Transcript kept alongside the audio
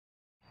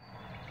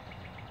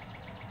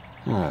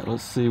Alright,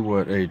 let's see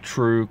what a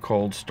true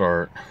cold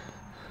start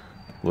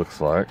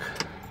looks like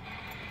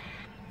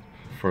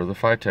for the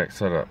FiTech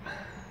setup.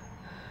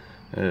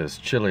 It is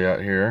chilly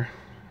out here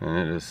and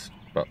it is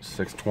about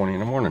 6:20 in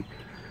the morning.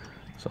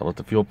 So I'll let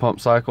the fuel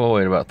pump cycle,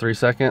 wait about 3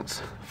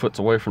 seconds, foot's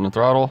away from the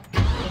throttle.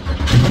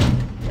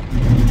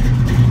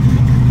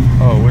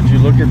 Oh, would you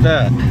look at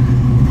that?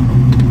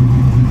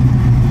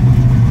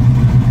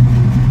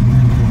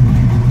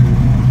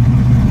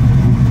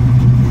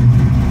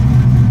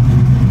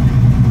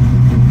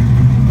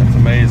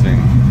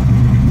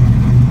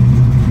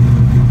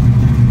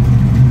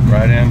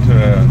 Right into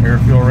an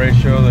air-fuel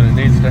ratio that it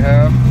needs to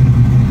have.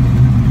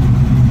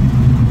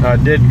 I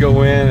did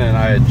go in and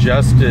I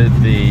adjusted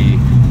the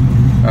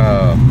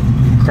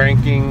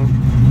cranking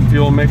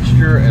fuel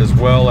mixture as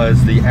well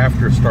as the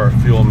after start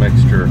fuel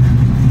mixture.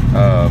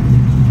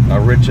 I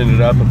richened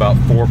it up about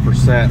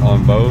 4%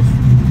 on both.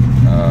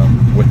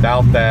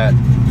 Without that,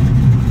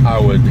 I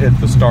would hit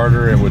the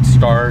starter, it would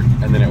start,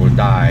 and then it would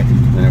die.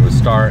 Then it would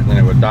start, and then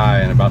it would die.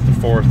 And about the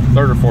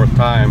third or fourth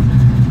time,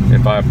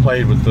 if I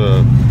played with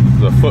the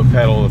foot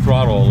pedal, the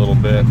throttle a little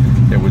bit,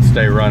 it would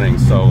stay running.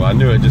 So I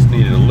knew it just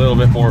needed a little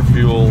bit more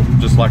fuel,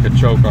 just like a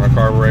choke on a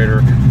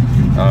carburetor.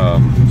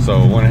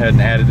 So I went ahead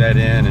and added that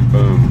in, and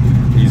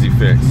boom, easy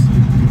fix.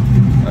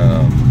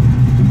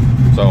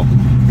 So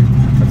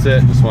that's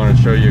it. Just wanted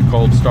to show you a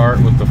cold start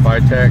with the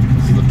FiTech.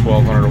 This is the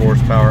 1200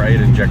 horsepower 8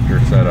 injector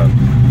setup.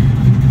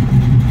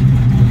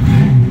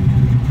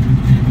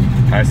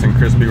 Nice and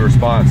crispy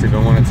response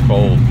even when it's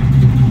cold.